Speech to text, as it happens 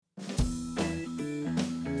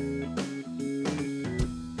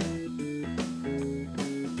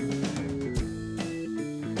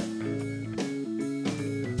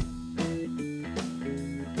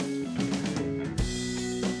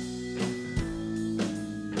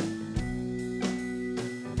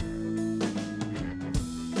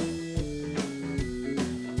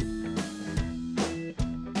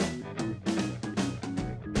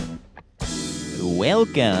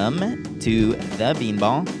Welcome to The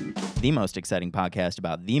Beanball, the most exciting podcast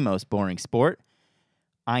about the most boring sport.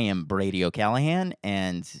 I am Brady O'Callahan,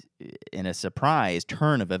 and in a surprise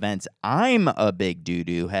turn of events, I'm a big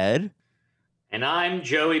doo-doo head. And I'm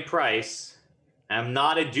Joey Price. I'm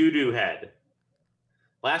not a doo-doo head.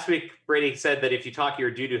 Last week, Brady said that if you talk, you're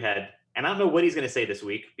a doo-doo head. And I don't know what he's going to say this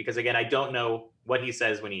week, because again, I don't know what he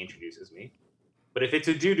says when he introduces me. But if it's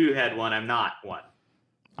a doo-doo head one, I'm not one.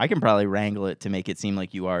 I can probably wrangle it to make it seem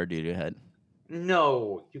like you are a doo-doo head.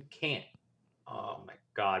 No, you can't. Oh my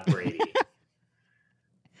God, Brady.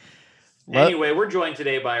 Anyway, we're joined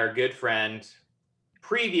today by our good friend,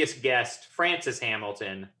 previous guest, Francis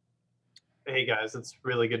Hamilton. Hey guys, it's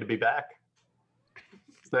really good to be back.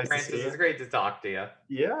 It's nice Francis, to see you. It's great to talk to you.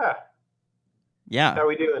 Yeah. Yeah. How are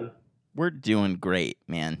we doing? We're doing great,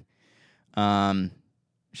 man.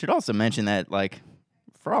 Should also mention that, like,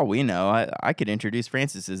 for all we know, I could introduce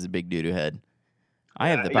Francis as a big doo-doo head. I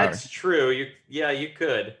have the power. That's true. You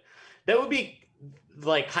could. That would be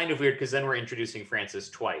like kind of weird because then we're introducing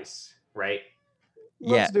Francis twice, right?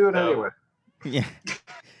 Let's do it anyway. Yeah.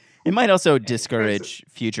 It might also discourage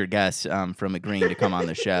future guests from agreeing to come on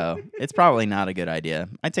the show. It's probably not a good idea.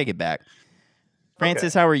 I take it back.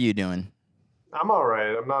 Francis, How are you doing? I'm all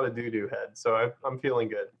right. I'm not a doo-doo head, so I'm feeling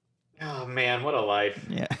good. Oh, man, what a life.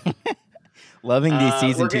 Yeah. Loving these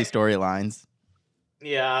season 2 storylines.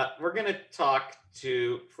 Yeah, we're going to talk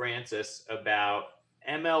to Francis about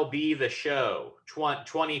MLB The Show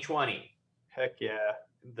 2020. Heck yeah.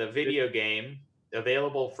 The video game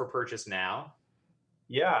available for purchase now.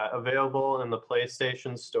 Yeah, available in the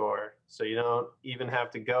PlayStation Store. So you don't even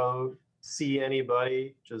have to go see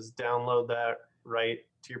anybody. Just download that right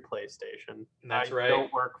to your PlayStation. That's right. I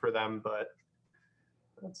don't work for them, but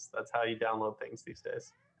that's how you download things these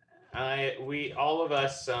days. We all of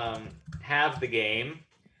us have the game,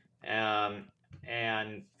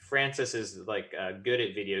 and Francis is like good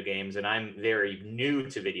at video games, and I'm very new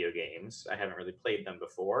to video games. I haven't really played them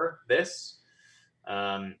before this.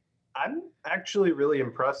 I'm actually really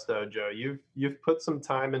impressed, though, Joe. You've put some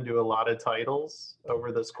time into a lot of titles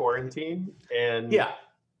over this quarantine, and yeah,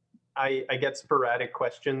 I get sporadic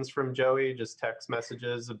questions from Joey, just text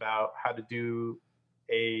messages about how to do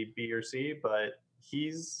A, B, or C, but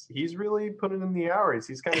he's really putting in the hours.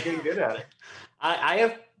 He's kind of getting good at it.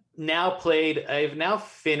 I've now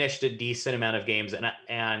finished a decent amount of games,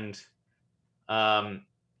 and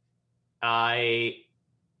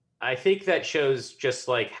I think that shows just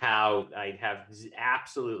like how I have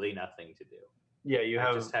absolutely nothing to do. Yeah,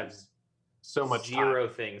 I just have so much zero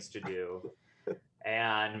time. things to do.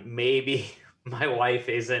 And maybe my wife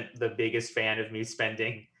isn't the biggest fan of me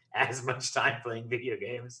spending as much time playing video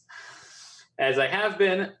games as I have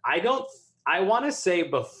been. I want to say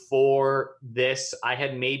before this, I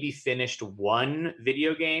had maybe finished one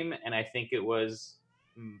video game, and I think it was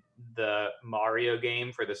the Mario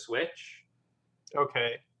game for the Switch.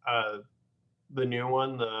 Okay. The new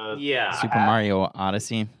one, Super Mario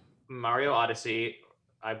Odyssey. Mario Odyssey.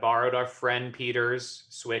 I borrowed our friend Peter's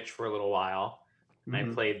Switch for a little while, and I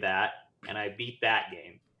played that, and I beat that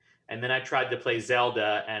game. And then I tried to play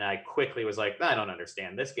Zelda, and I quickly was like, I don't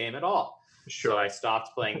understand this game at all. Sure. So I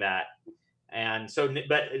stopped playing that. And so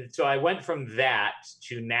I went from that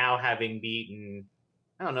to now having beaten,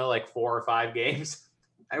 I don't know, like 4 or 5 games.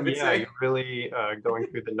 I would say. You're really going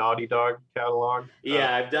through the Naughty Dog catalog.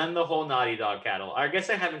 Yeah, I've done the whole Naughty Dog catalog. I guess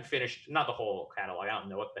I haven't finished, not the whole catalog. I don't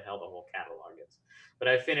know what the hell the whole catalog is. But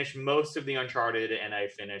I finished most of the Uncharted, and I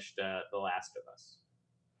finished The Last of Us.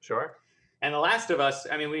 Sure. And The Last of Us,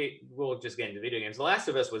 I mean, we'll just get into video games. The Last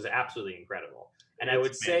of Us was absolutely incredible. And I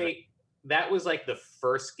would say that was like the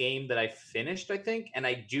first game that I finished, I think. And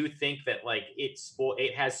I do think that like it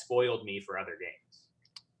has spoiled me for other games.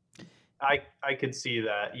 I could see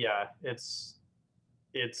that. Yeah, it's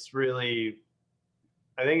really,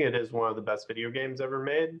 I think it is one of the best video games ever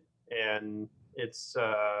made, and it's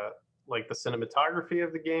like the cinematography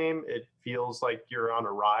of the game. It feels like you're on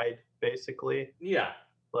a ride, basically. Yeah.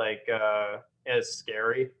 Like it's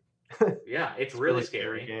scary. Yeah, it's really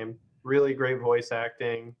scary game. Really great voice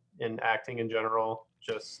acting and acting in general.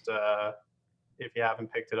 Just if you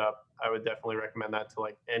haven't picked it up, I would definitely recommend that to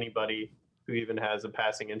like anybody who even has a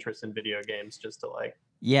passing interest in video games, just to like.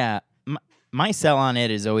 Yeah, my sell on it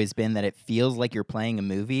has always been that it feels like you're playing a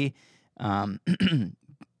movie,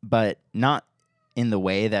 but not in the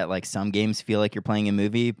way that like some games feel like you're playing a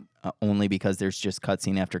movie, only because there's just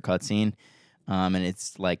cutscene after cutscene, and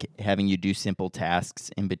it's like having you do simple tasks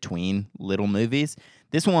in between little movies.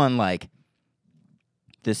 This one, like,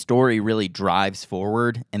 the story really drives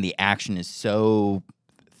forward, and the action is so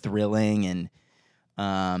thrilling, and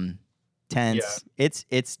tense.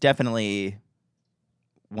 It's definitely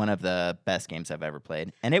one of the best games I've ever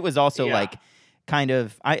played. And it was also like kind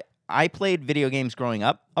of I played video games growing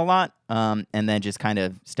up a lot, and then just kind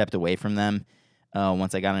of stepped away from them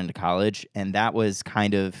once I got into college, and that was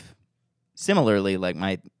kind of similarly like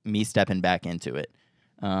me stepping back into it.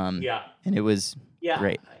 And it was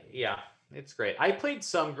great. Yeah, it's great. I played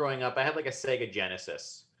some growing up. I had like a Sega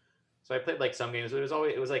Genesis, so I played like some games. But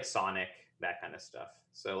it was like Sonic, that kind of stuff.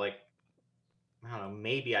 So like, I don't know.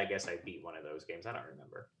 Maybe I guess I beat one of those games. I don't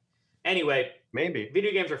remember. Anyway, maybe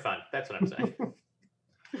video games are fun. That's what I'm saying.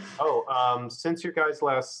 Since your guys'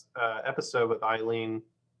 last episode with Eileen,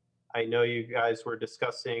 I know you guys were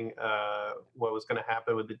discussing what was going to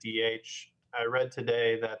happen with the DH. I read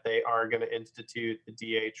today that they are going to institute the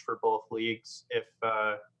DH for both leagues if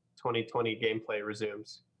 2020 gameplay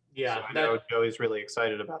resumes. Yeah, so I know Joey's really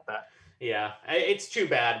excited about that. Yeah, it's too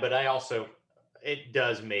bad, but it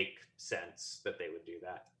does make sense that they would do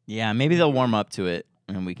that. Yeah, maybe they'll warm up to it,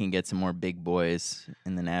 and we can get some more big boys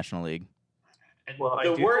in the National League. And well, I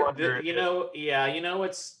do wonder.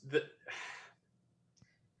 What's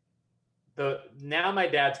the now my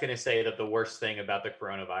dad's going to say that the worst thing about the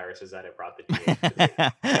coronavirus is that it brought the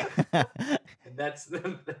DH.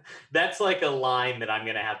 that's like a line that I'm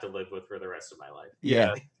going to have to live with for the rest of my life.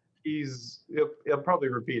 Yeah. He'll probably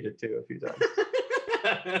repeat it too a few times.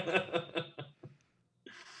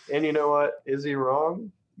 And you know what? Is he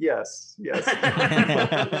wrong? Yes. Yeah.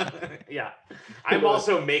 I'm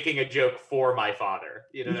also making a joke for my father.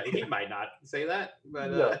 He might not say that, but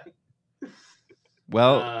no.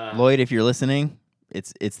 Well, Lloyd, if you're listening,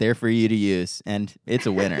 it's there for you to use, and it's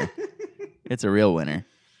a winner. It's a real winner.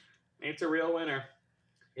 It's a real winner.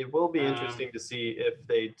 It will be interesting to see if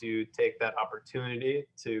they do take that opportunity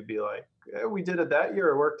to be like, we did it that year.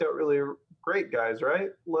 It worked out really great, guys. Right?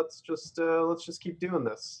 Let's just keep doing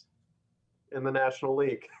this in the National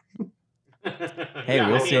League. Hey,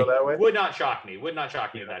 we'll see. Would not shock me. Would not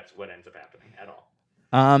shock me if that's what ends up happening at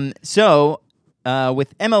all. So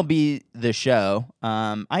with MLB The Show,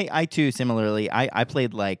 I too similarly I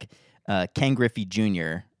played like Ken Griffey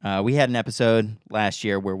Jr. We had an episode last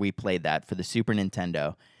year where we played that for the Super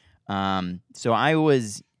Nintendo. So I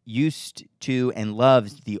was used to and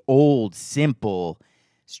loved the old, simple,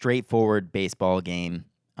 straightforward baseball game.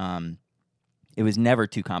 It was never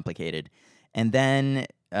too complicated. And then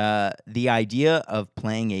the idea of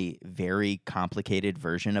playing a very complicated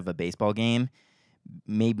version of a baseball game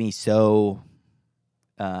made me so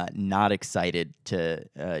not excited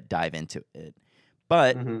to dive into it.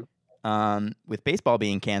 But with baseball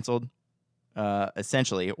being canceled,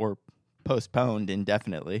 essentially, or postponed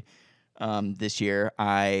indefinitely this year,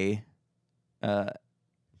 I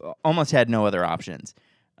almost had no other options.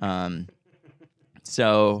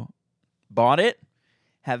 So bought it,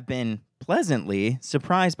 have been pleasantly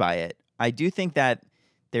surprised by it. I do think that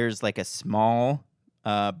there's like a small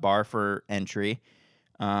bar for entry,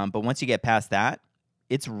 but once you get past that,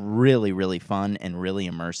 it's really, really fun and really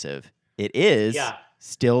immersive. It is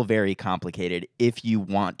still very complicated if you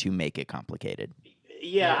want to make it complicated.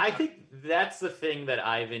 Yeah, I think that's the thing that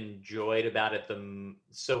I've enjoyed about it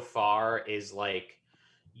so far is like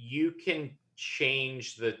you can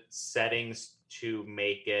change the settings to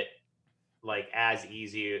make it like as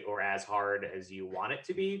easy or as hard as you want it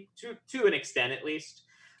to be to an extent at least.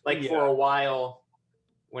 Like for a while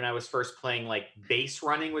when I was first playing, like base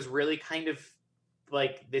running was really kind of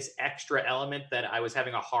like this extra element that I was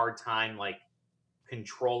having a hard time like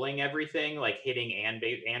controlling everything, like hitting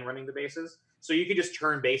and running the bases. So you could just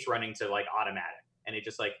turn base running to like automatic and it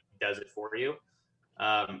just like does it for you,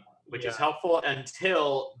 which is helpful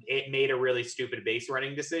until it made a really stupid base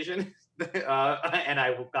running decision. And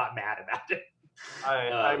I got mad about it.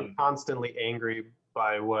 I'm constantly angry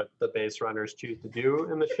by what the base runners choose to do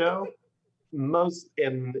in the show.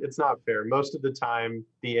 And it's not fair. Most of the time,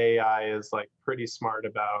 the AI is like pretty smart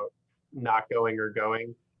about not going or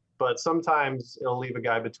going. But sometimes it'll leave a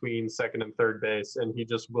guy between second and third base, and he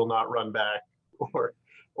just will not run back or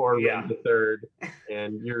run to third.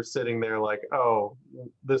 And you're sitting there like, oh,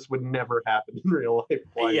 this would never happen in real life.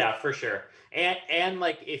 Yeah, for sure. And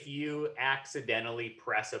like if you accidentally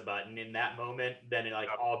press a button in that moment, then like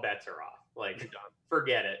all bets are off. Like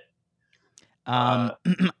forget it.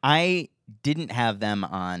 I didn't have them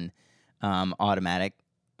on automatic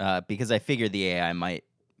because I figured the AI might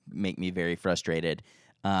make me very frustrated.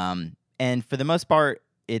 And for the most part,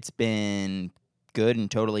 it's been good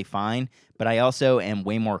and totally fine. But I also am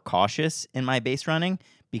way more cautious in my base running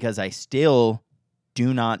because I still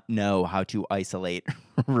do not know how to isolate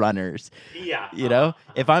runners. Yeah. You know,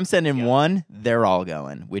 if I'm sending one, they're all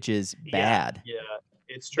going, which is bad. Yeah.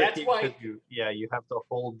 It's tricky That's why. because you have to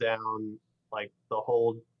hold down like the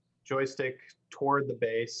whole joystick toward the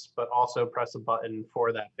base, but also press a button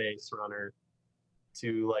for that base runner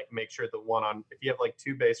to like make sure the one on, if you have like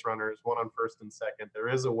two base runners, one on first and second, there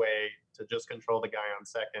is a way to just control the guy on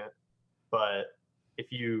second. But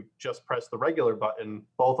if you just press the regular button,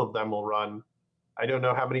 both of them will run. I don't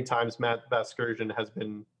know how many times Matt Vasgersian has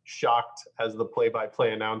been shocked as the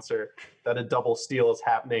play-by-play announcer that a double steal is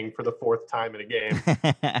happening for the fourth time in a game.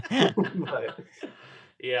 But,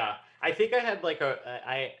 Yeah, I think I had like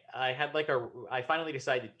I finally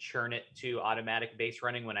decided to churn it to automatic base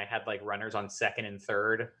running when I had like runners on second and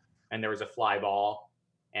third, and there was a fly ball,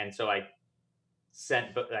 and so I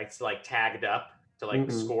like tagged up to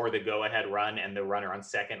like score the go ahead run, and the runner on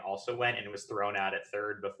second also went and was thrown out at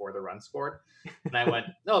third before the run scored, and I went,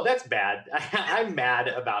 no, that's bad. I'm mad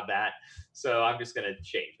about that, so I'm just gonna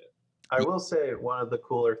change it. I will say one of the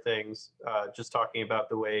cooler things, just talking about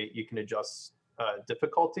the way you can adjust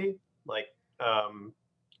difficulty, like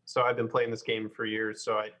so I've been playing this game for years,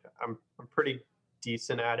 so I'm pretty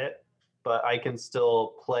decent at it, but I can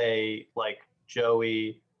still play like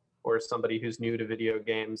Joey or somebody who's new to video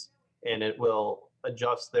games, and it will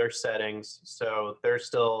adjust their settings so they're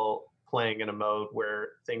still playing in a mode where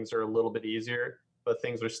things are a little bit easier, but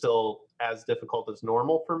things are still as difficult as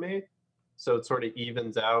normal for me. So it sort of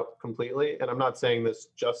evens out completely. And I'm not saying this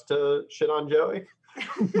just to shit on Joey,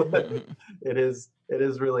 but it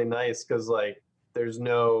is really nice because like there's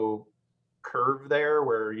no curve there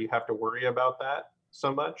where you have to worry about that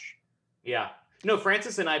so much. Yeah. No,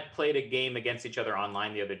 Francis and I played a game against each other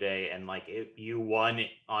online the other day, and like you won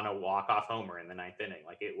on a walk-off homer in the ninth inning.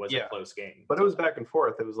 Like it was a close game. But it was back and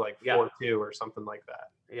forth. It was like 4-2 or something like that.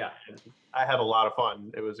 Yeah. And I had a lot of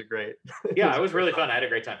fun. It was a great. Yeah, it was really fun. I had a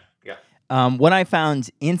great time. Yeah. What I found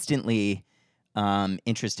instantly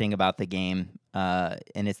interesting about the game,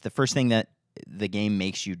 and it's the first thing that the game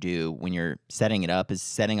makes you do when you're setting it up, is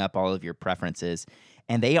setting up all of your preferences.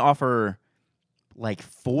 And they offer like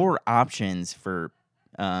 4 options for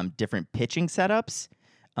different pitching setups,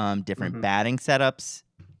 different batting setups,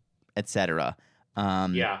 etc.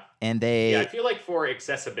 Yeah. And I feel like for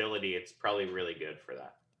accessibility, it's probably really good for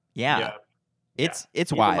that. Yeah. It's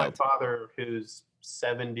Even wild. My father, who's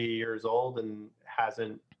 70 years old and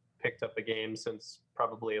hasn't picked up a game since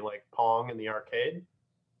probably like Pong in the arcade,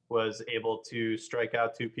 was able to strike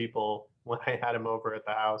out 2 people when I had him over at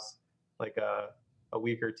the house like a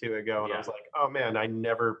week or 2 ago. And I was like, oh man,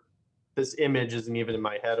 this image isn't even in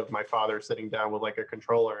my head of my father sitting down with like a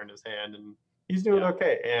controller in his hand, and he's doing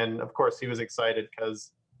okay. And of course he was excited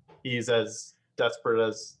because he's as desperate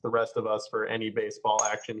as the rest of us for any baseball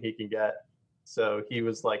action he can get. So he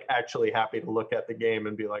was like actually happy to look at the game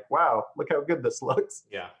and be like, wow, look how good this looks.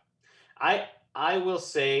 Yeah. I will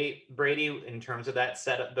say, Brady, in terms of that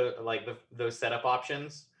setup, those setup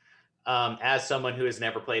options, as someone who has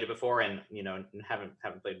never played it before and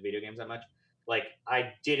haven't played video games that much, like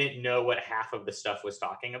I didn't know what half of the stuff was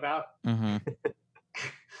talking about. Mm-hmm.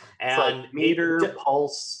 And like meter,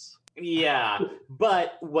 pulse. Yeah,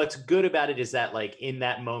 but what's good about it is that like in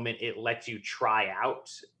that moment it lets you try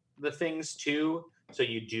out the things too, so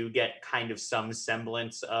you do get kind of some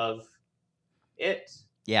semblance of it.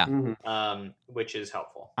 Yeah. Which is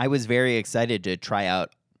helpful. I was very excited to try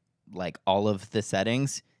out like all of the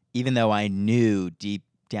settings, even though I knew deep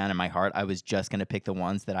down in my heart I was just going to pick the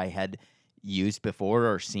ones that I had used before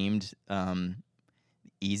or seemed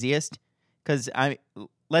easiest. Because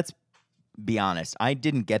let's be honest, I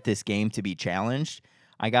didn't get this game to be challenged.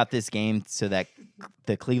 I got this game so that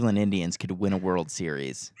the Cleveland Indians could win a World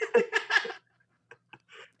Series.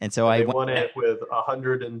 And so they won it with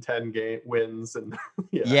 110 wins, and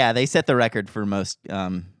yeah, they set the record for most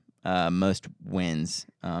wins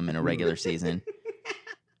in a regular season.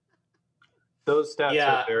 Those stats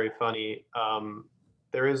are very funny.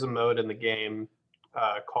 There is a mode in the game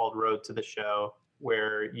called Road to the Show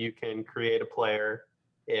where you can create a player,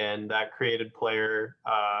 and that created player,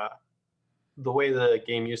 the way the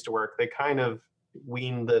game used to work, they kind of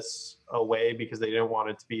weaned this away because they didn't want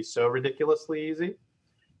it to be so ridiculously easy.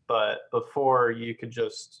 But before, you could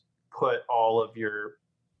just put all of your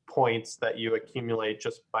points that you accumulate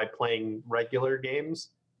just by playing regular games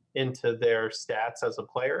into their stats as a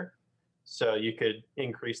player. So you could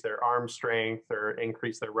increase their arm strength or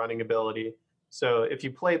increase their running ability. So if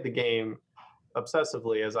you played the game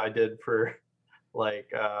obsessively, as I did for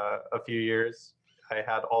like a few years, I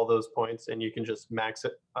had all those points, and you can just max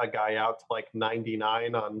a guy out to like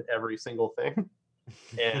 99 on every single thing.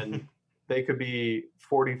 And they could be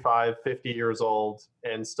 45, 50 years old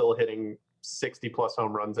and still hitting 60 plus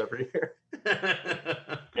home runs every year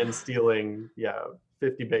and stealing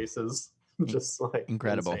 50 bases, just like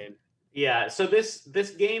Incredible. insane. Yeah, so this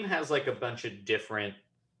game has like a bunch of different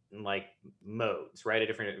like modes, right? A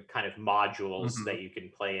different kind of modules Mhm. that you can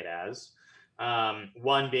play it as.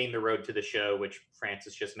 One being the Road to the Show, which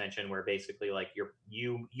Francis just mentioned, where basically like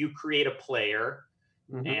you create a player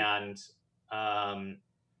Mhm.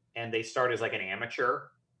 and they start as like an amateur,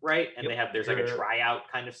 right? And Yep. there's like a tryout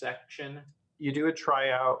kind of section. You do a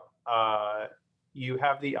tryout. You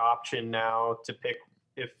have the option now to pick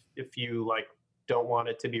if you like don't want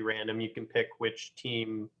it to be random. You can pick which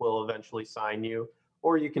team will eventually sign you,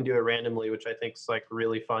 or you can do it randomly, which I think is like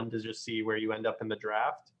really fun to just see where you end up in the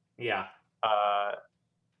draft. Yeah.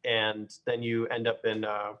 And then you end up in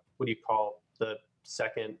what do you call the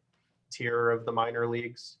second tier of the minor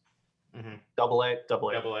leagues? Mm-hmm. Double A.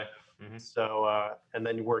 Mm-hmm. So and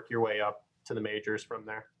then you work your way up to the majors from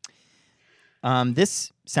there.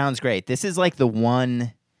 This sounds great. This is like the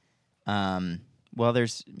one. Well,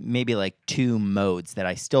 there's maybe like 2 modes that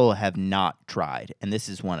I still have not tried, and this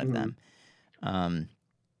is one of them.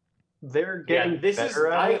 They're getting better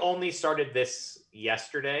at I it. only started this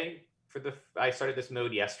yesterday. I started this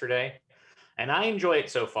mode yesterday, and I enjoy it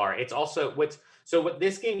so far. It's also what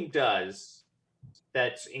this game does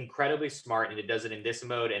that's incredibly smart, and it does it in this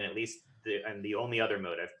mode, and at least the only other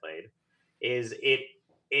mode I've played is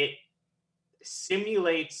it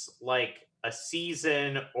simulates like a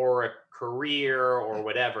season or a career or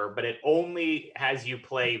whatever, but it only has you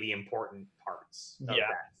play the important parts of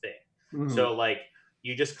that thing. Mhm. So like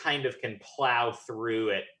you just kind of can plow through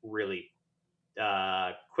it really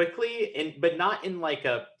quickly, but not in like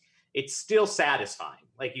it's still satisfying.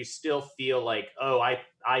 Like you still feel like, oh, I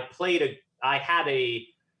had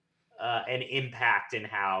an impact in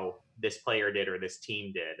how this player did or this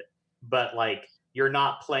team did, but like you're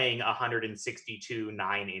not playing 162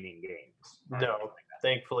 9-inning games. No,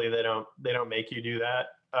 thankfully they don't make you do that.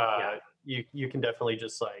 You can definitely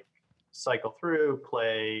just like cycle through,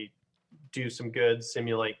 play, do some good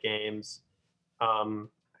simulate games.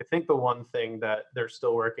 I think the one thing that they're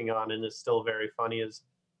still working on and is still very funny is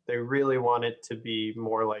they really want it to be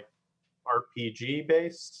more like RPG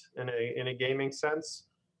based in a gaming sense.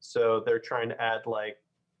 So they're trying to add like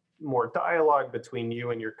more dialogue between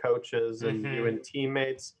you and your coaches and you and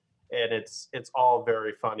teammates, and it's all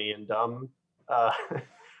very funny and dumb.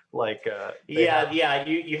 You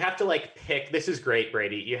have to like pick. This is great,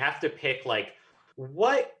 Brady. You have to pick like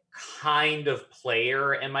what kind of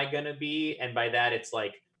player am I going to be, and by that it's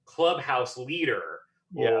like clubhouse leader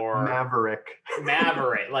or Maverick.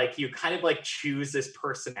 Like you kind of like choose this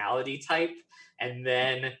personality type, and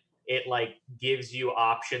then it like gives you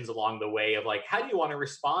options along the way of like, how do you want to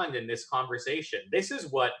respond in this conversation? This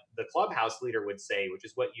is what the clubhouse leader would say, which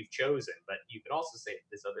is what you've chosen, but you could also say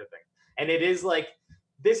this other thing. And it is like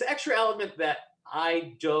this extra element that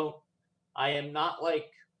I am not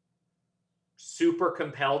like super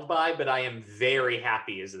compelled by, but I am very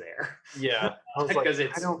happy is there. Yeah. Because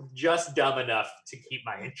it's just dumb enough to keep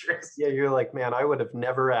my interest. Yeah, you're like, man, I would have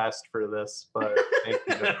never asked for this, but thank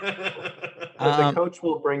you. The coach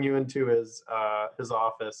will bring you into his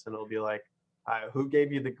office and he'll be like, who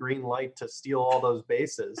gave you the green light to steal all those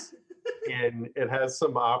bases? And it has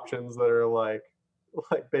some options that are like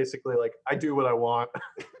basically like, I do what I want.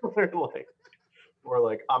 or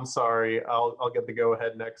like, I'm sorry, I'll get the go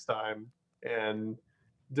ahead next time. And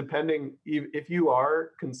depending if you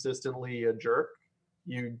are consistently a jerk,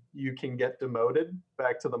 you can get demoted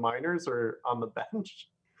back to the minors or on the bench,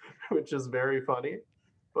 which is very funny.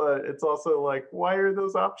 But it's also like, why are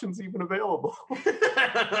those options even available?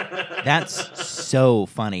 That's so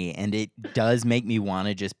funny, and it does make me want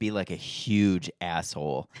to just be like a huge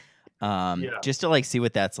asshole, just to like see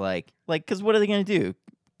what that's like. Like, because what are they going to do?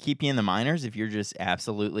 Keep you in the minors if you're just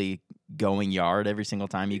absolutely going yard every single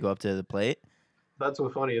time you go up to the plate? That's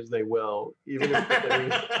what's funny is they will, even if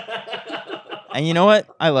And you know what?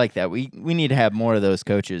 I like that. We need to have more of those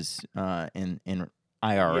coaches in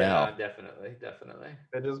IRL. Yeah, definitely.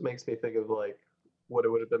 It just makes me think of like what it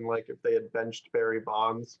would have been like if they had benched Barry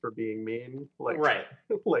Bonds for being mean. Like, right.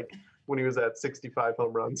 Like when he was at 65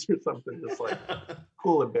 home runs or something, just like,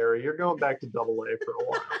 cool it, Barry. You're going back to Double A for a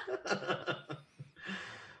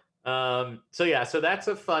while. So that's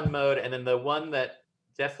a fun mode. And then the one that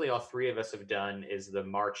definitely all three of us have done is the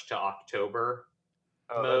March to October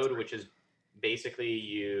mode, which is basically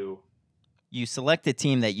you select a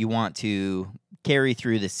team that you want to carry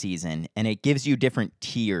through the season, and it gives you different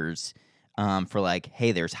tiers for like,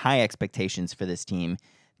 hey, there's high expectations for this team.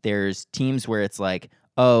 There's teams where it's like,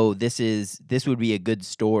 oh, this would be a good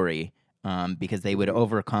story because they would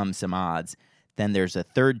overcome some odds. Then there's a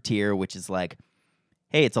third tier, which is like,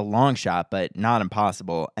 hey, it's a long shot, but not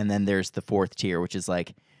impossible. And then there's the fourth tier, which is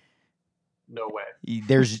like, no way.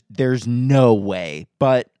 There's no way,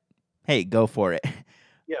 but hey, go for it.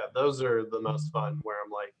 Yeah, those are the most fun. Where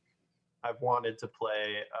I'm like, I've wanted to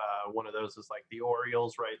play one of those is like the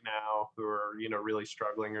Orioles right now, who are really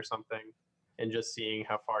struggling or something, and just seeing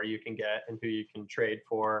how far you can get and who you can trade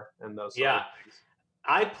for and those sort of things.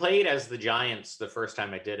 I played as the Giants the first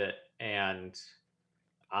time I did it, and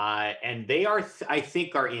they are I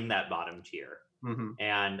think are in that bottom tier. Mm-hmm.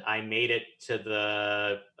 And I made it to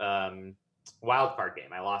the wild card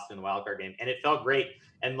game. I lost in the wild card game, and it felt great.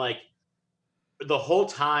 And like the whole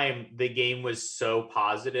time, the game was so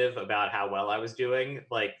positive about how well I was doing.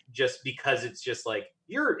 Like just because it's just like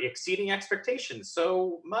you're exceeding expectations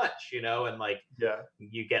so much, and like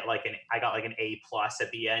you get like I got like an A+ at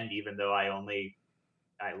the end, even though I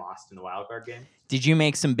lost in the wild card game. Did you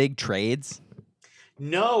make some big trades?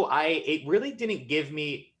 No, it really didn't give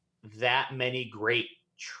me that many great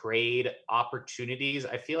trade opportunities.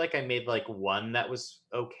 I feel like I made like one that was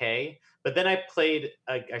okay, but then I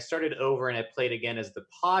started over and I played again as the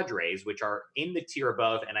Padres, which are in the tier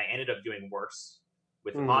above, and I ended up doing worse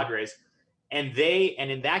with the Padres. And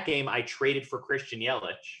in that game, I traded for Christian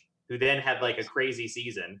Yelich, who then had like a crazy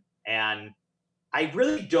season. And I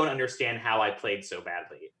really don't understand how I played so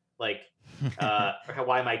badly. Like,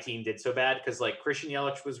 why my team did so bad. Because like Christian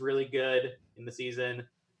Yelich was really good in the season.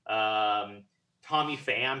 Tommy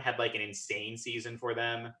Pham had like an insane season for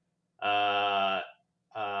them. I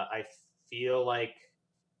feel like,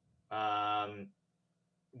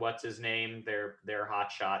 what's his name? Their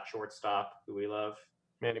hot shot shortstop who we love.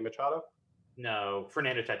 Manny Machado? No,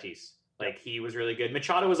 Fernando Tatis. Like he was really good.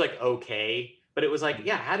 Machado was like okay, but it was like,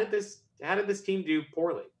 yeah, how did this team do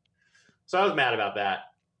poorly? So I was mad about that.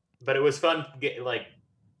 But it was fun.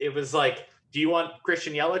 It was like, do you want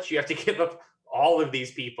Christian Yelich? You have to give up all of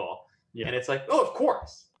these people. Yeah. And it's like, oh, of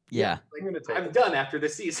course. Yeah. I'm done after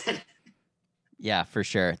this season. Yeah, for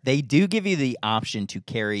sure. They do give you the option to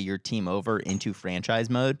carry your team over into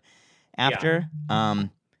franchise mode after,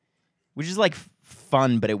 which is like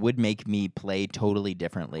fun, but it would make me play totally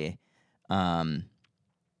differently.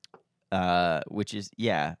 Which is,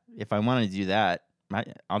 if I wanted to do that,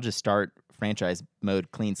 I'll just start franchise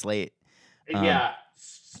mode clean slate. But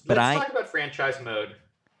let's talk about franchise mode.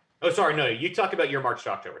 Oh, sorry, no, you talk about your March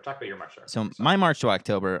to October. Talk about your March to October. So my March to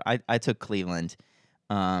October, I took Cleveland,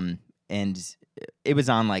 and it was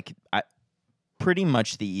on like pretty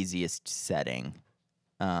much the easiest setting.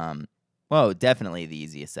 Definitely the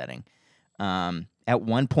easiest setting. At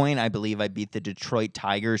one point, I believe I beat the Detroit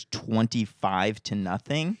Tigers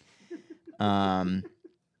 25-0.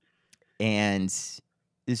 And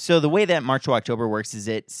so the way that March to October works is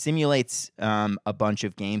it simulates a bunch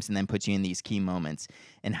of games and then puts you in these key moments.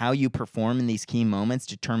 And how you perform in these key moments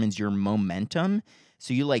determines your momentum.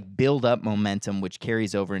 So you like build up momentum, which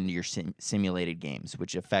carries over into your simulated games,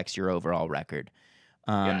 which affects your overall record.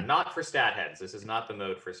 Not for stat heads. This is not the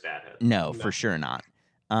mode for stat heads. No, for sure not.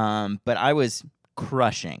 But I was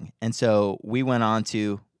crushing. And so we went on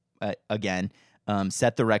to, again,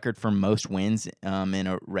 set the record for most wins in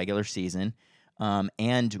a regular season.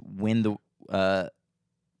 And win the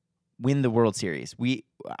World Series.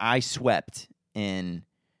 I swept in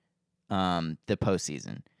the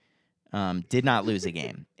postseason. Did not lose a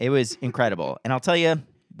game. It was incredible, and I'll tell you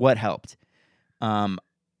what helped.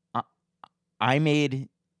 I made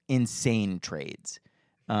insane trades.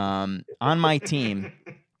 On my team,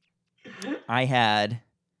 I had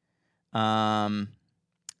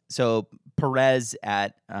so Perez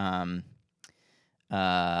at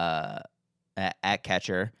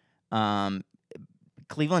catcher.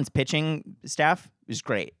 Cleveland's pitching staff is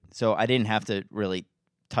great, so I didn't have to really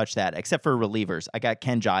touch that, except for relievers. I got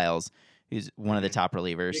Ken Giles, who's one of the top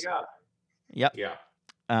relievers. Yep. Yeah.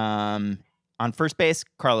 On first base,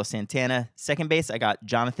 Carlos Santana. Second base, I got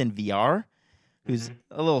Jonathan Villar, who's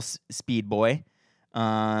a little speed boy.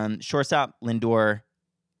 Shortstop, Lindor.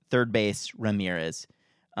 Third base, Ramirez.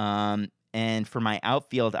 And for my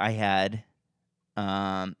outfield, I had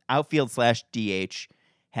outfield/DH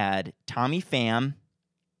had Tommy Pham,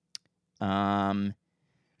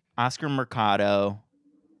 Oscar Mercado,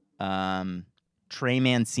 Trey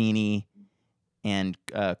Mancini, and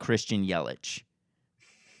Christian Yelich.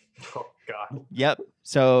 Oh God. Yep.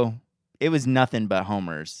 So it was nothing but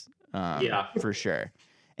homers. For sure.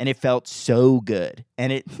 And it felt so good.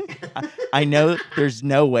 And I know there's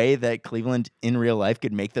no way that Cleveland in real life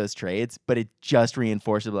could make those trades, but it just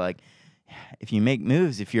reinforced it. Like, if you make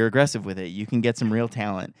moves, if you're aggressive with it, you can get some real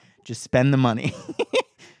talent. Just spend the money.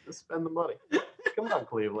 Just spend the money. Come on,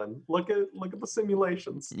 Cleveland. Look at the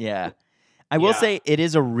simulations. Yeah. I will Yeah. say it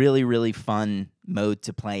is a really, really fun mode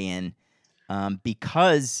to play in,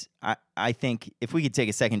 because I think if we could take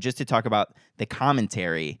a second just to talk about the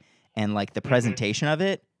commentary and like the presentation of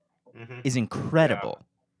it is incredible.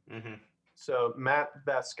 So Matt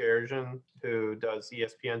Vasgersian, who does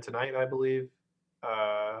ESPN Tonight, I believe.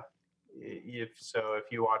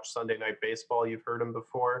 If you watch Sunday Night Baseball, you've heard him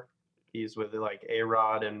before. He's with like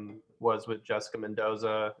A-Rod and was with Jessica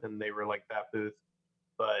Mendoza, and they were like that booth.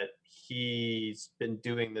 But he's been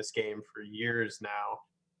doing this game for years now.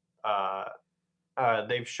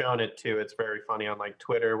 They've shown it too. It's very funny on like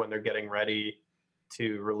Twitter when they're getting ready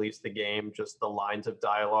to release the game, just the lines of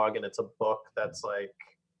dialogue, and it's a book that's like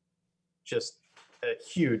just a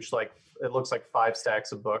huge, like it looks like 5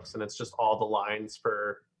 stacks of books, and it's just all the lines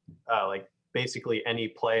for like basically any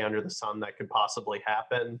play under the sun that could possibly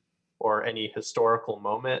happen or any historical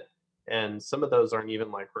moment. And some of those aren't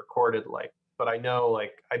even like recorded, like, but I know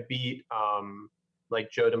like I beat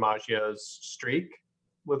like Joe DiMaggio's streak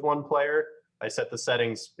with one player. I set the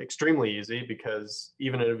settings extremely easy because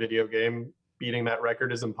even in a video game, beating that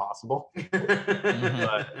record is impossible. But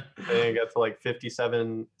I think I got to like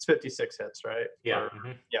 57, it's 56 hits, right? Yeah.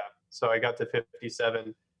 Yeah. So I got to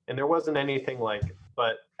 57 and there wasn't anything like,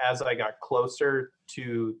 but as I got closer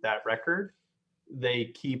to that record, they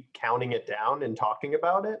keep counting it down and talking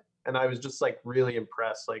about it. And I was just like really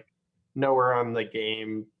impressed. Like nowhere on the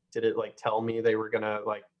game did it like tell me they were going to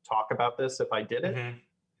like talk about this if I did it.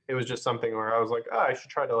 It was just something where I was like, oh, I should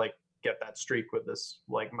try to like get that streak with this,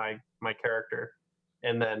 like my character.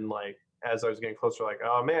 And then like, as I was getting closer, like,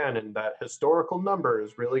 oh man, and that historical number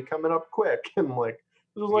is really coming up quick. And like,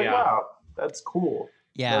 it was like, wow, that's cool.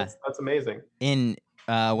 Yeah. That's amazing. When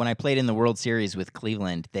I played in the World Series with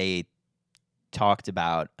Cleveland, they talked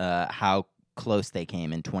about how close they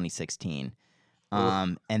came in 2016.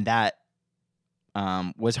 And that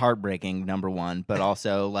was heartbreaking, number one, but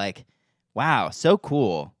also like, wow, so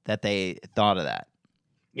cool that they thought of that.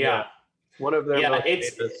 Yeah. One of their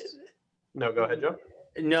it's no, go ahead, Joe.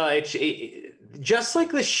 No, it's just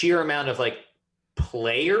like the sheer amount of like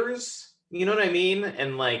players, you know what I mean?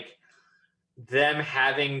 And like them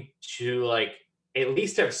having to like at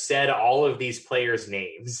least have said all of these players'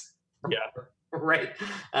 names. Yeah. Right.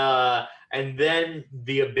 And then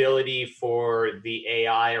the ability for the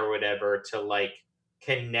AI or whatever to like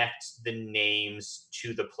connect the names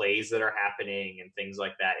to the plays that are happening and things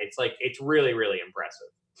like that. It's like, it's really, really impressive.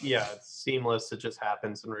 Yeah, it's seamless. It just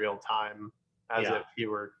happens in real time as if you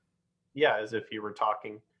were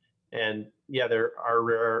talking. And yeah, there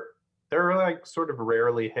are like sort of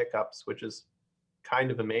rarely hiccups, which is kind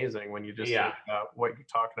of amazing when you just think about what you're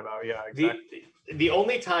talking about. Yeah, exactly. The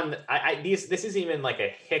only time that this isn't even like a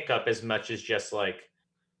hiccup as much as just like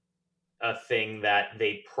a thing that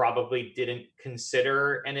they probably didn't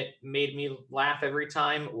consider, and it made me laugh every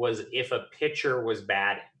time, was if a pitcher was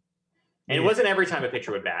batting. And it wasn't every time a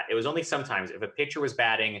pitcher would bat. It was only sometimes. If a pitcher was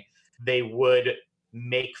batting, they would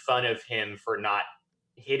make fun of him for not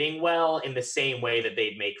hitting well in the same way that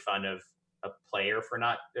they'd make fun of a player for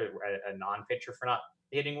not, a non-pitcher for not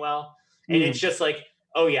hitting well. And it's just like,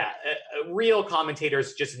 oh yeah, real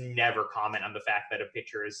commentators just never comment on the fact that a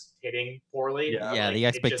pitcher is hitting poorly. Yeah, like, the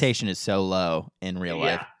expectation is so low in real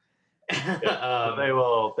life. They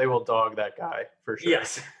will dog that guy for sure.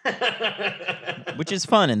 Yes. Which is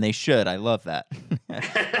fun, and they should. I love that.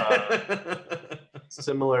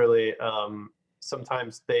 Similarly,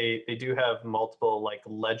 sometimes they do have multiple like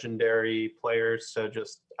legendary players, so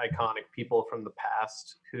just iconic people from the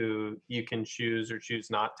past who you can choose or choose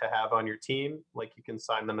not to have on your team. Like you can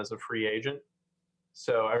sign them as a free agent.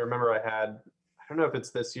 So I remember I don't know if it's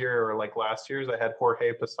this year or like last year's, I had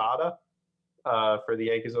Jorge Posada for the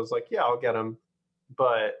Yankees. I was like, yeah, I'll get him.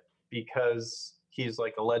 But because he's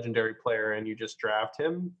like a legendary player and you just draft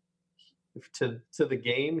him to the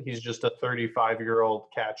game, he's just a 35-year-old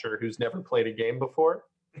catcher who's never played a game before.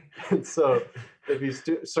 And so if he's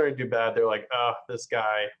starting to do bad, they're like, oh, this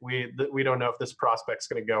guy, we don't know if this prospect's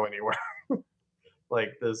going to go anywhere.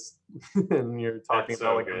 Like this, and you're talking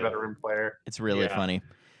about like a veteran player. It's really funny.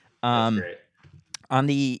 That's great. On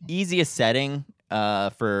the easiest setting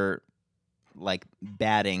for like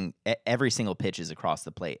batting, every single pitch is across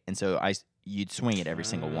the plate, and so you'd swing it every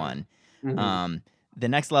single one. The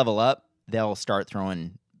next level up, they'll start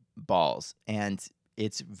throwing balls, and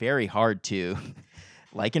it's very hard to,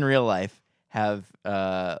 like in real life, have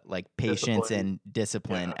like patience and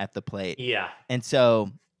discipline at the plate. Yeah, and so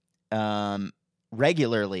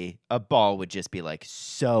regularly a ball would just be like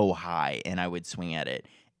so high, and I would swing at it,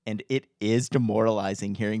 and it is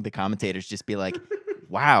demoralizing hearing the commentators just be like,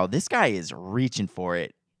 wow, this guy is reaching for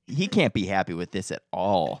it. he can't be happy with this at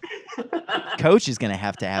all. Coach is going to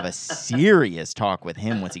have a serious talk with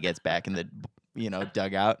him once he gets back in the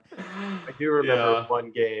dugout. I do remember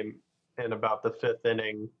one game in about the 5th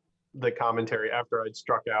inning, the commentary after I'd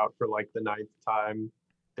struck out for like the 9th time,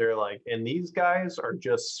 they're like, and these guys are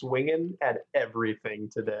just swinging at everything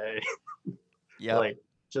today. Yeah. Like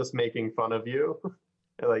just making fun of you.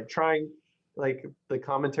 Like trying, like the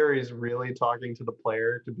commentary is really talking to the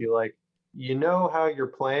player to be like, you know how you're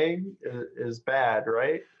playing is bad,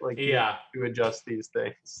 right? Like you have to adjust these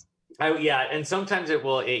things. And sometimes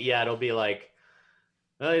it'll be like,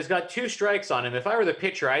 well, he's got 2 strikes on him. If I were the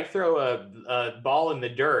pitcher, I'd throw a ball in the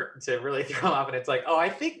dirt to really throw him off. And it's like, oh, I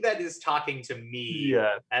think that is talking to me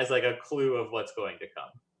as like a clue of what's going to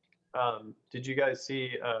come. Did you guys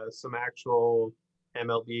see some actual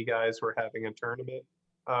MLB guys were having a tournament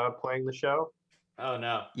playing the show? Oh,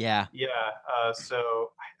 no. Yeah. Yeah.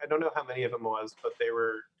 So I don't know how many of them was, but there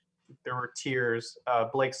were tiers.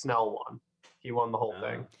 Blake Snell won. He won the whole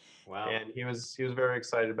thing. Wow. And he was very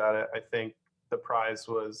excited about it. I think the prize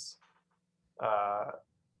was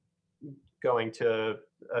going to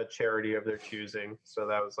a charity of their choosing. So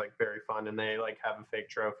that was like very fun. And they like have a fake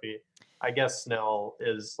trophy. I guess Snell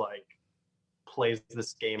is like plays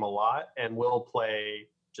this game a lot and will play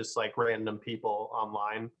just like random people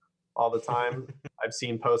online all the time. I've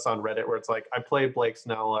seen posts on Reddit where it's like, I played Blake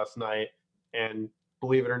Snell last night, and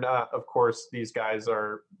believe it or not, of course, these guys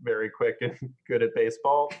are very quick and good at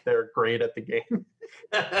baseball. They're great at the game.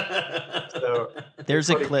 So there's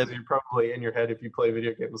a clip. You're probably in your head, if you play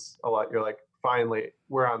video games a lot, you're like, finally,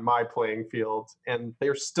 we're on my playing field, and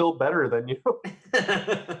they're still better than you.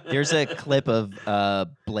 There's a clip of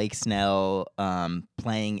Blake Snell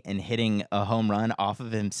playing and hitting a home run off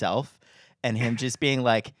of himself, and him just being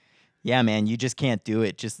like, yeah, man, you just can't do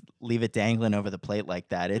it. Just leave it dangling over the plate like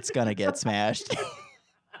that. It's going to get smashed.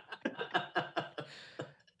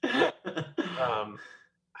 I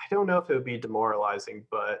don't know if it would be demoralizing,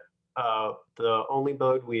 but the only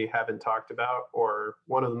mode we haven't talked about, or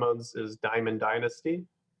one of the modes, is Diamond Dynasty,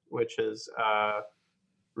 which is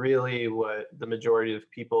really what the majority of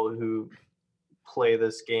people who play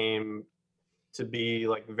this game to be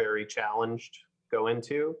like very challenged go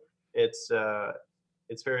into. It's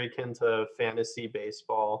very akin to fantasy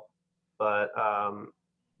baseball, but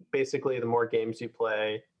basically the more games you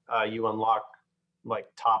play, you unlock like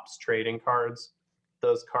Topps trading cards.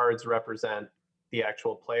 Those cards represent the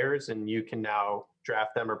actual players, and you can now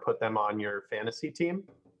draft them or put them on your fantasy team.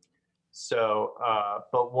 So,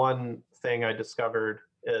 but one thing I discovered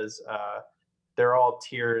is they're all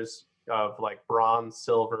tiers of like bronze,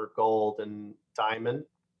 silver, gold, and diamond.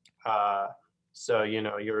 So,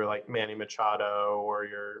 you're like Manny Machado or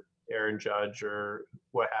your Aaron Judge or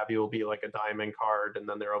what have you will be like a diamond card, and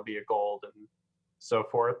then there will be a gold and so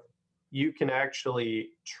forth. You can actually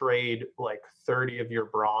trade like 30 of your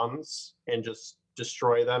bronze and just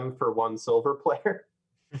destroy them for one silver player.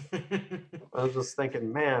 I was just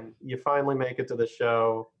thinking, man, you finally make it to the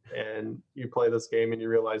show and you play this game and you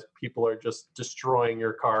realize people are just destroying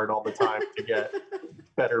your card all the time to get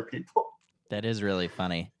better people. That is really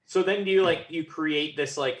funny. So then do you create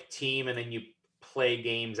this like team and then you play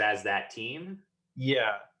games as that team?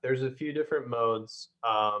 Yeah, there's a few different modes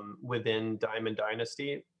within Diamond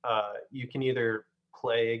Dynasty. You can either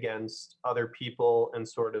play against other people in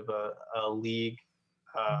sort of a league,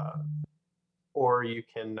 or you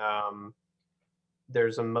can,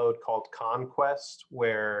 there's a mode called Conquest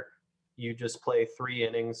where you just play 3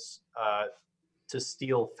 innings to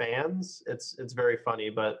steal fans. It's very funny,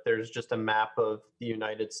 but there's just a map of the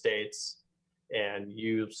United States, and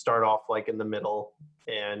you start off like in the middle,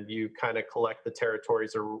 and you kind of collect the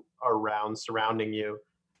territories around surrounding you,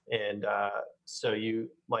 and so you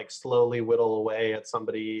like slowly whittle away at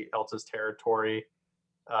somebody else's territory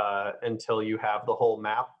until you have the whole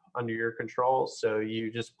map under your control. So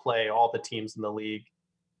you just play all the teams in the league.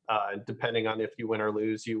 Depending on if you win or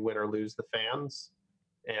lose, you win or lose the fans,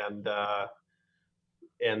 and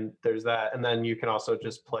there's that. And then you can also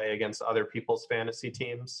just play against other people's fantasy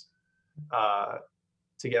teams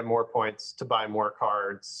to get more points, to buy more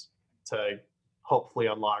cards, to hopefully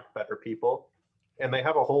unlock better people. And they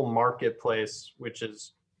have a whole marketplace, which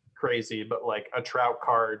is crazy, but like a Trout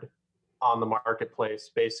card on the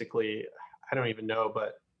marketplace, basically, I don't even know,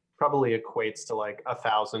 but probably equates to like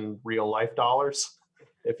 1,000 real life dollars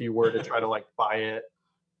if you were to try to like buy it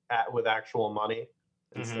with actual money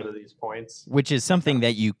instead of these points. Which is something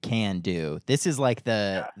that you can do. This is like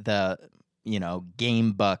the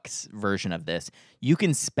Game Bucks version of this. You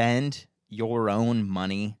can spend your own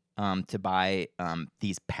money to buy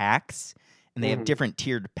these packs, and they have different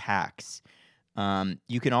tiered packs.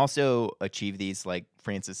 You can also achieve these, like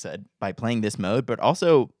Francis said, by playing this mode, but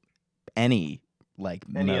also any Any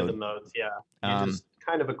mode. of the modes, yeah. You just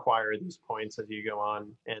kind of acquire these points as you go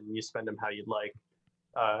on, and you spend them how you'd like.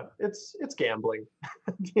 It's gambling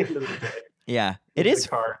at the end of the day. Yeah, it is.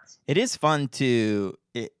 Cards. It is fun to.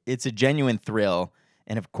 It's a genuine thrill,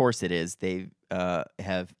 and of course it is. They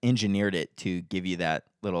have engineered it to give you that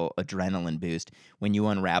little adrenaline boost when you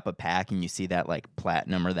unwrap a pack and you see that like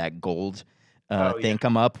platinum or that gold thing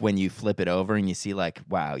come up when you flip it over and you see like,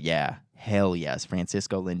 wow, yeah, hell yes,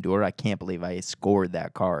 Francisco Lindor. I can't believe I scored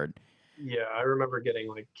that card. Yeah, I remember getting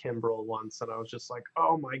like Kimbrel once, and I was just like,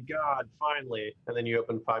 "Oh my god, finally!" And then you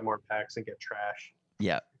open 5 more packs and get trash.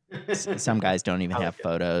 Yeah, some guys don't even have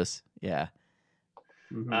photos. Yeah.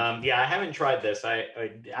 Mm-hmm. Yeah, I haven't tried this. I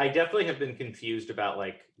definitely have been confused about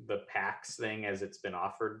like the packs thing as it's been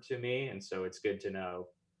offered to me, and so it's good to know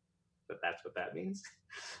that that's what that means.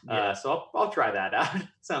 Yeah. So I'll try that out.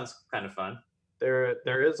 Sounds kind of fun.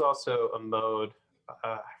 There is also a mode.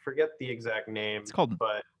 I forget the exact name. It's called,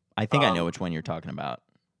 but I think I know which one you're talking about.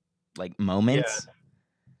 Like moments.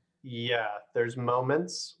 Yeah, there's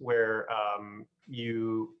moments where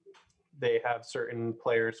they have certain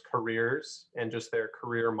players' careers and just their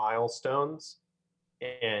career milestones,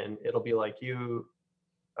 and it'll be like you.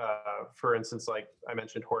 For instance, like I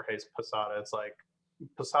mentioned, Jorge Posada. It's like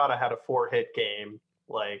Posada had a 4-hit game,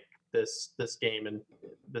 like this game in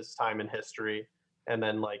this time in history, and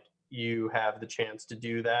then like you have the chance to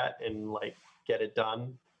do that and like get it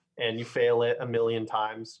done. And you fail it a million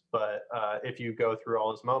times, but if you go through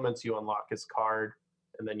all his moments, you unlock his card,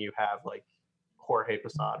 and then you have like Jorge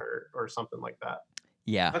Posada or something like that.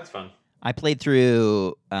 Yeah, that's fun. I played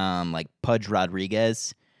through like Pudge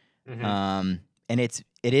Rodriguez, mm-hmm. And it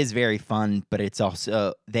is very fun, but it's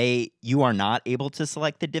also you are not able to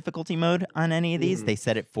select the difficulty mode on any of these. Mm-hmm. They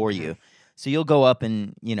set it for you, so you'll go up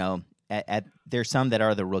and at there's some that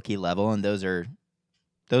are the rookie level, and those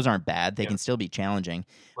aren't bad. They can still be challenging.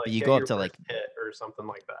 Like, but you go up to like hit or something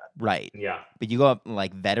like that. Right. Yeah. But you go up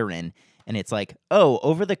like veteran, and it's like, oh,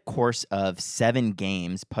 over the course of 7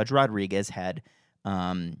 games, Pudge Rodriguez had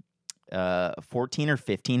 14 or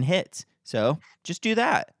 15 hits. So just do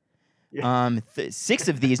that. Yeah. 6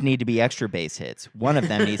 of these need to be extra base hits. 1 of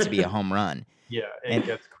them needs to be a home run. Yeah, it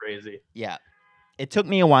gets crazy. Yeah. It took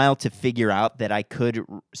me a while to figure out that I could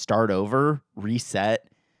start over, reset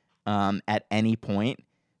at any point.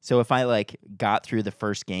 So if I like got through the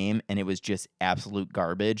first game and it was just absolute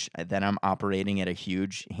garbage, then I'm operating at a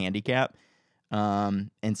huge handicap. And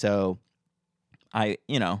so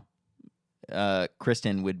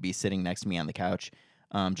Kristen would be sitting next to me on the couch,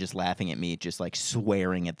 just laughing at me, just like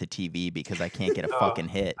swearing at the TV because I can't get a fucking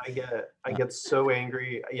hit. I get so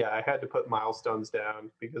angry. Yeah, I had to put milestones down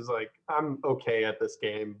because like I'm okay at this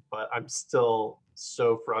game, but I'm still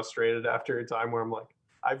so frustrated after a time where I'm like,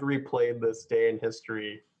 I've replayed this day in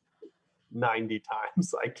history 90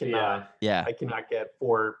 times. I cannot get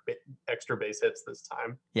 4 extra base hits this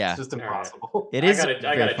time. Yeah, it's just impossible. It is.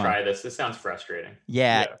 I gotta try this. This sounds frustrating.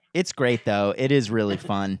 Yeah, it's great though. It is really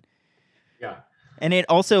fun. Yeah, and it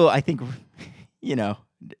also, I think,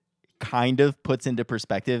 kind of puts into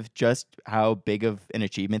perspective just how big of an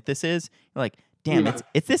achievement this is. You're like, damn,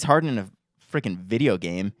 it's this hard in a freaking video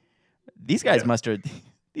game. These guys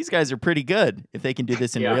These guys are pretty good if they can do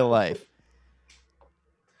this in real life.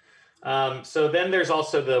 So then there's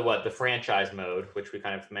also the franchise mode, which we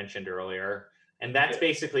kind of mentioned earlier. And that's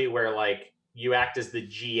basically where like you act as the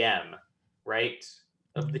GM, right?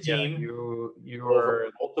 Of the team. You are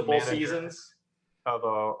multiple seasons of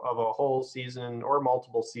a whole season or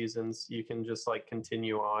multiple seasons. You can just like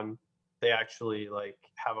continue on. They actually like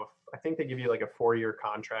have I think they give you like a 4-year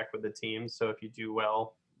contract with the team. So if you do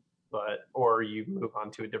well, or you move on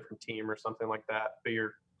to a different team or something like that, but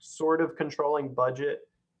you're sort of controlling budget.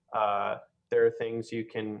 There are things you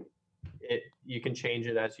can change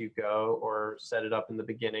it as you go or set it up in the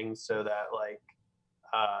beginning so that like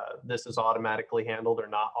this is automatically handled or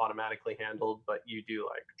not automatically handled, but you do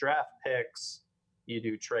like draft picks, you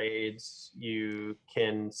do trades, you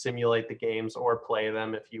can simulate the games or play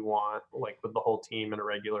them if you want, like with the whole team in a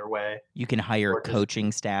regular way. You can hire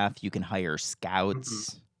coaching staff, you can hire scouts.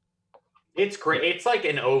 Mm-hmm. It's great. It's like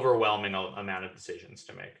an overwhelming amount of decisions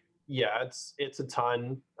to make. Yeah, it's a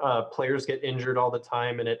ton. Players get injured all the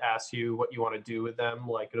time, and it asks you what you want to do with them.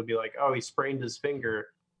 Like it'll be like, oh, he sprained his finger.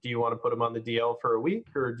 Do you want to put him on the DL for a week,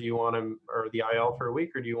 or do you want him or the IL for a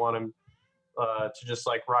week, or do you want him to just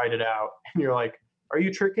like ride it out? And you're like, are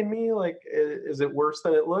you tricking me? Like, is it worse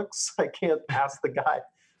than it looks? I can't ask the guy.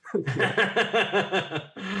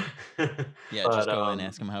 Just go and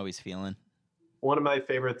ask him how he's feeling. one of my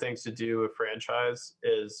favorite things to do with franchise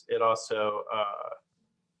is it also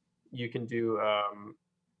you can do a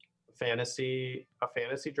fantasy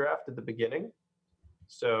draft at the beginning.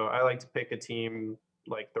 So I like to pick a team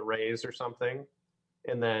like the Rays or something,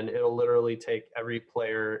 and then it'll literally take every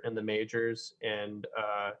player in the majors and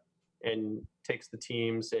takes the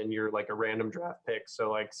teams, and you're like a random draft pick.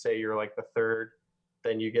 So like say you're like the third,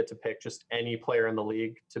 then you get to pick just any player in the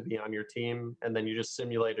league to be on your team, and then you just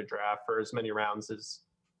simulate a draft for as many rounds as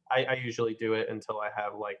I usually do it until I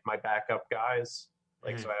have like my backup guys.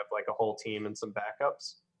 Like so I have like a whole team and some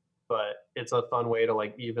backups. But it's a fun way to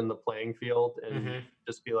like even the playing field and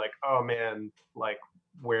just be like, oh man, like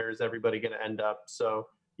where's everybody going to end up? So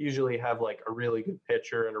usually have like a really good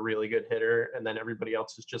pitcher and a really good hitter, and then everybody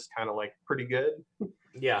else is just kind of like pretty good.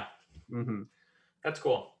 Yeah. That's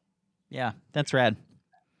cool. Yeah, that's rad.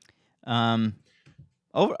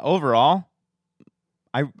 Overall,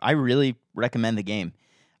 I really recommend the game.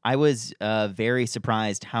 I was very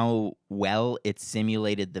surprised how well it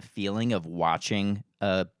simulated the feeling of watching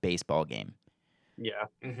a baseball game. Yeah.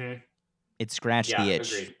 It scratched the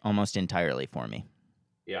itch almost entirely for me.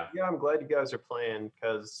 Yeah. Yeah, I'm glad you guys are playing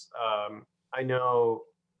because I know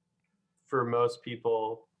for most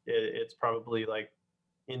people it's probably like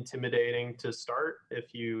intimidating to start.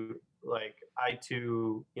 If you like, I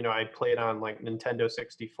played on like Nintendo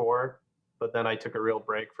 64, but then I took a real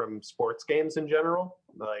break from sports games in general.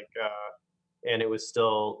 And it was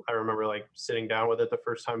still, I remember like sitting down with it the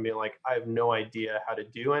first time being like, I have no idea how to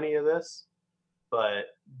do any of this,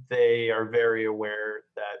 but they are very aware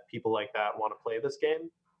that people like that want to play this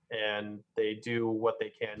game, and they do what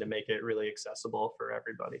they can to make it really accessible for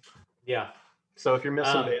everybody. Yeah. So if you're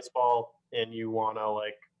missing baseball and you want to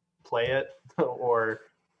like play it or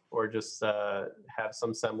just have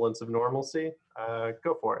some semblance of normalcy,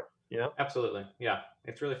 go for it. Absolutely. Yeah,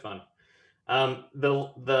 it's really fun.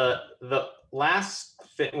 The last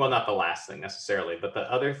thing, well, not the last thing necessarily, but the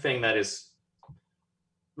other thing that is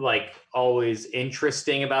like always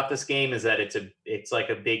interesting about this game is that it's like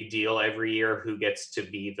a big deal every year who gets to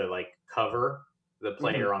be the like cover, the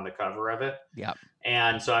player on the cover of it. Yeah.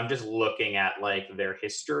 And so I'm just looking at like their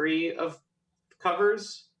history of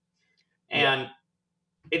covers, and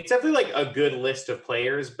it's definitely like a good list of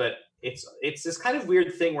players, but it's this kind of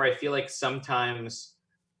weird thing where I feel like sometimes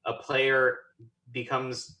a player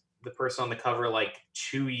becomes the person on the cover like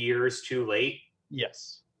 2 years too late.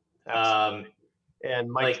 Yes. Absolutely.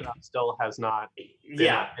 And Mike Trout still has not been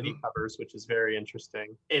on any covers, which is very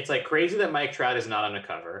interesting. It's like crazy that Mike Trout is not on the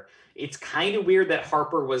cover. It's kind of weird that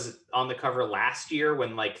Harper was on the cover last year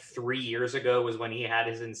when like 3 years ago was when he had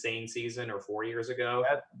his insane season, or 4 years ago.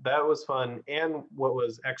 That was fun. And what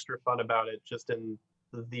was extra fun about it, just in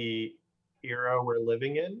the era we're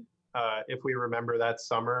living in, if we remember that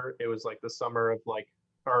summer, it was like the summer of like,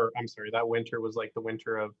 or I'm sorry, that winter was like the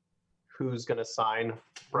winter of who's going to sign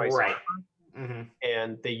Bryce Harper.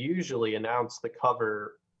 And they usually announce the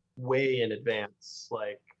cover way in advance,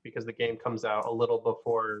 like because the game comes out a little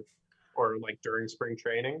before or like during spring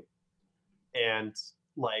training. And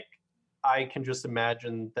like I can just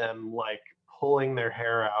imagine them like pulling their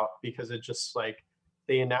hair out because it just like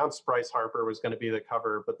they announced Bryce Harper was going to be the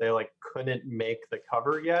cover, but they like couldn't make the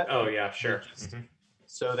cover yet. Oh yeah, sure.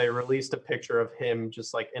 So they released a picture of him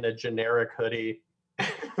just like in a generic hoodie.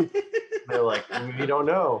 They're like, we don't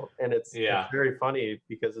know. And it's very funny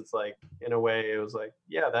because it's like, in a way, it was like,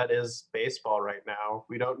 yeah, that is baseball right now.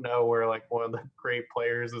 We don't know where like one of the great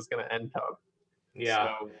players is going to end up. Yeah.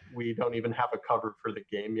 So we don't even have a cover for the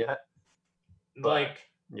game yet. But, like,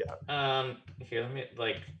 here, let me,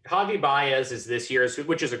 like, Javi Baez is this year's,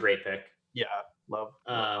 which is a great pick. Yeah. Love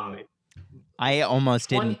Javi. I almost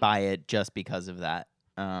didn't buy it just because of that.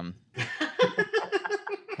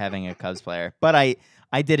 Having a Cubs player. But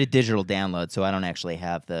I did a digital download, so I don't actually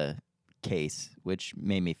have the case, which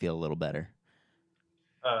made me feel a little better.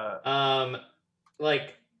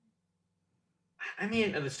 Like, I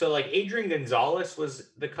mean, so like Adrian Gonzalez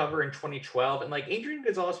was the cover in 2012, and like Adrian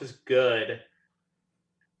Gonzalez was good.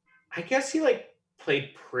 I guess he like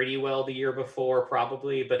played pretty well the year before,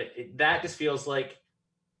 probably, but that just feels like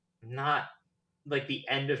not like the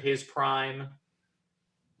end of his prime.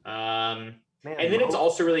 And then it's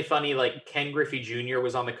also really funny, like Ken Griffey Jr.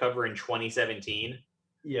 was on the cover in 2017.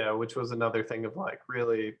 Yeah, which was another thing of like,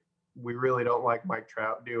 really, we really don't like Mike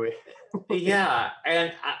Trout, do we? Yeah,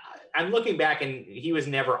 and I'm looking back, and he was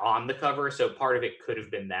never on the cover, so part of it could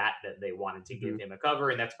have been that they wanted to give him a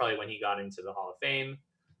cover, and that's probably when he got into the Hall of Fame.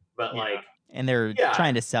 But and they're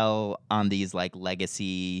trying to sell on these like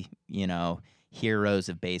legacy, heroes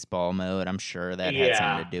of baseball mode. I'm sure that had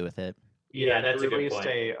something to do with it. Yeah, that's they a good released point.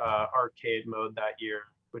 a arcade mode that year,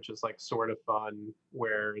 which is like sort of fun,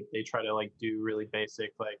 where they try to like do really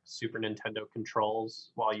basic like Super Nintendo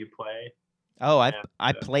controls while you play. Oh, I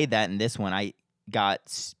And, played that in this one. I got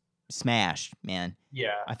smashed, man.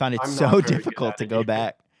 Yeah, I found it I'm so not very good difficult at to it go either.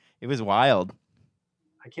 back. It was wild.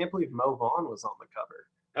 I can't believe Mo Vaughn was on the cover.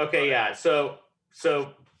 Okay, yeah. So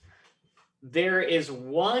there is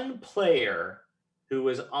one player who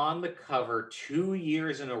was on the cover 2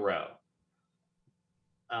 years in a row.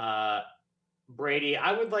 Brady,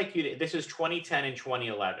 I would like you to. This is 2010 and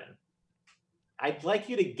 2011. I'd like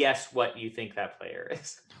you to guess what you think that player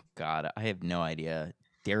is. God, I have no idea.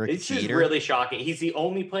 Derek This is Jeter. really shocking. He's the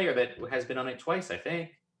only player that has been on it twice, I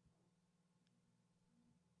think.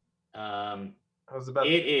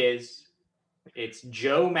 It's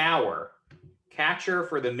Joe Mauer, catcher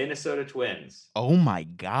for the Minnesota Twins. Oh my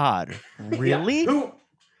God! Really? Yeah.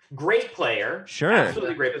 Great player. Sure.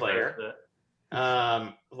 Absolutely great player.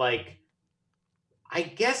 Like, I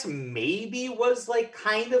guess maybe was like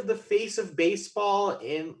kind of the face of baseball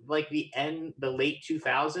in like the late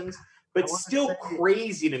 2000s, but still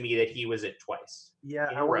crazy to me that he was it twice. Yeah,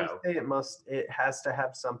 I want to say it has to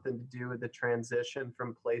have something to do with the transition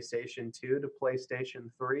from PlayStation 2 to PlayStation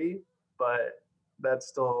 3, but that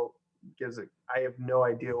still gives it. I have no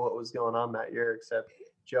idea what was going on that year except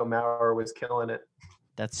Joe Mauer was killing it.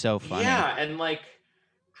 That's so funny. Yeah, and like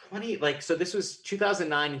so this was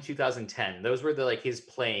 2009 and 2010. Those were his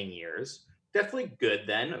playing years. Definitely good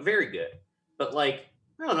then, very good. But like,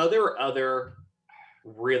 I don't know, there were other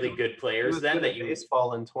really good players then that you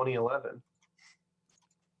baseball in 2011.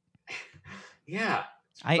 Yeah.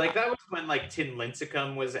 Like that was when like Tim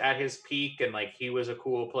Lincecum was at his peak and like he was a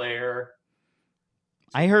cool player.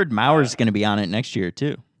 I heard Mauer's going to be on it next year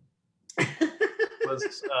too.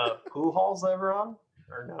 Was Pujols ever on?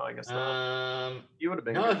 Or no, I guess not. He would have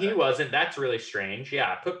been. No, he wasn't. That's really strange.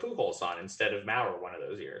 Yeah, put Pujols on instead of Mauer one of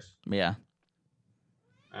those years. Yeah.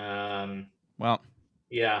 Well.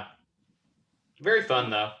 Yeah. Very fun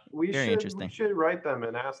though. Interesting. We should write them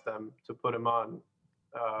and ask them to put him on.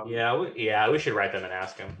 We should write them and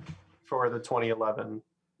ask him for the 2011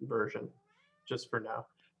 version, just for now.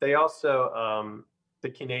 They also the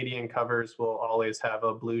Canadian covers will always have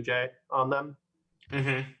a Blue Jay on them.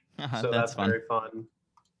 Mm-hmm. So that's fun. very fun.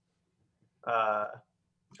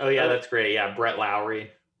 That's great. Yeah, Brett Lowry,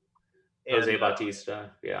 Jose Bautista.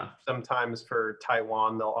 Yeah. Sometimes for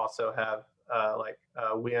Taiwan, they'll also have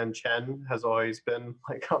Wei Chen has always been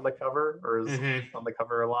like on the cover or is on the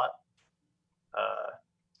cover a lot.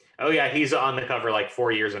 He's on the cover like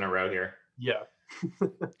 4 years in a row here. Yeah.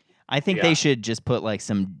 I think they should just put like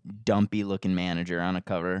some dumpy looking manager on a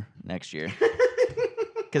cover next year.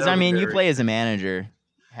 Because I mean, you play as a manager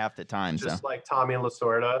half the time. Just like Tommy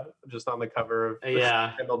Lasorda, just on the cover of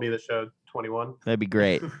MLB The Show 21. That'd be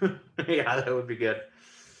great. Yeah, that would be good.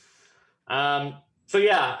 So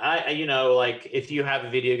yeah, I like if you have a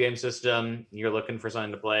video game system, you're looking for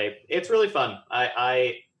something to play, it's really fun.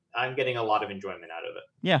 I'm getting a lot of enjoyment out of it.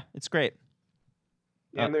 Yeah, it's great.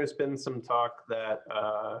 And there's been some talk that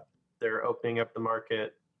they're opening up the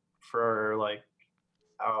market for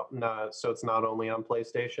so it's not only on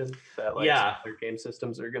PlayStation, that their game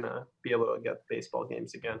systems are gonna be able to get baseball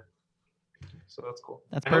games again. So that's cool.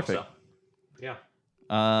 That's perfect. So. Yeah.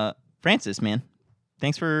 Francis, man,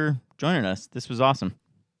 thanks for joining us. This was awesome.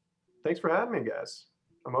 Thanks for having me, guys.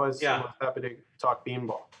 I'm always happy to talk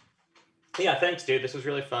beanball. Yeah, thanks, dude. This was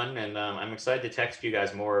really fun, and I'm excited to text you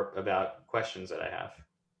guys more about questions that I have.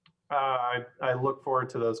 I look forward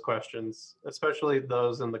to those questions, especially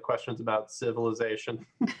those and the questions about civilization.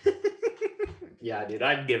 Yeah, dude,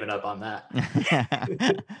 I've given up on that.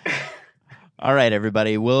 All right,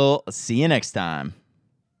 everybody. We'll see you next time.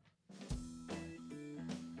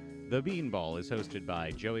 The Beanball is hosted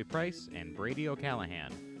by Joey Price and Brady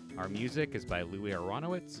O'Callahan. Our music is by Louis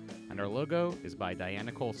Aronowitz, and our logo is by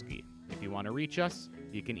Diana Kolsky. If you want to reach us,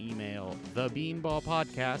 you can email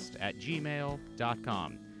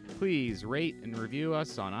thebeanballpodcast@gmail.com. Please rate and review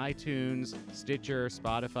us on iTunes, Stitcher,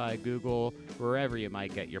 Spotify, Google, wherever you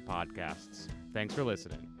might get your podcasts. Thanks for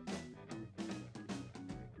listening.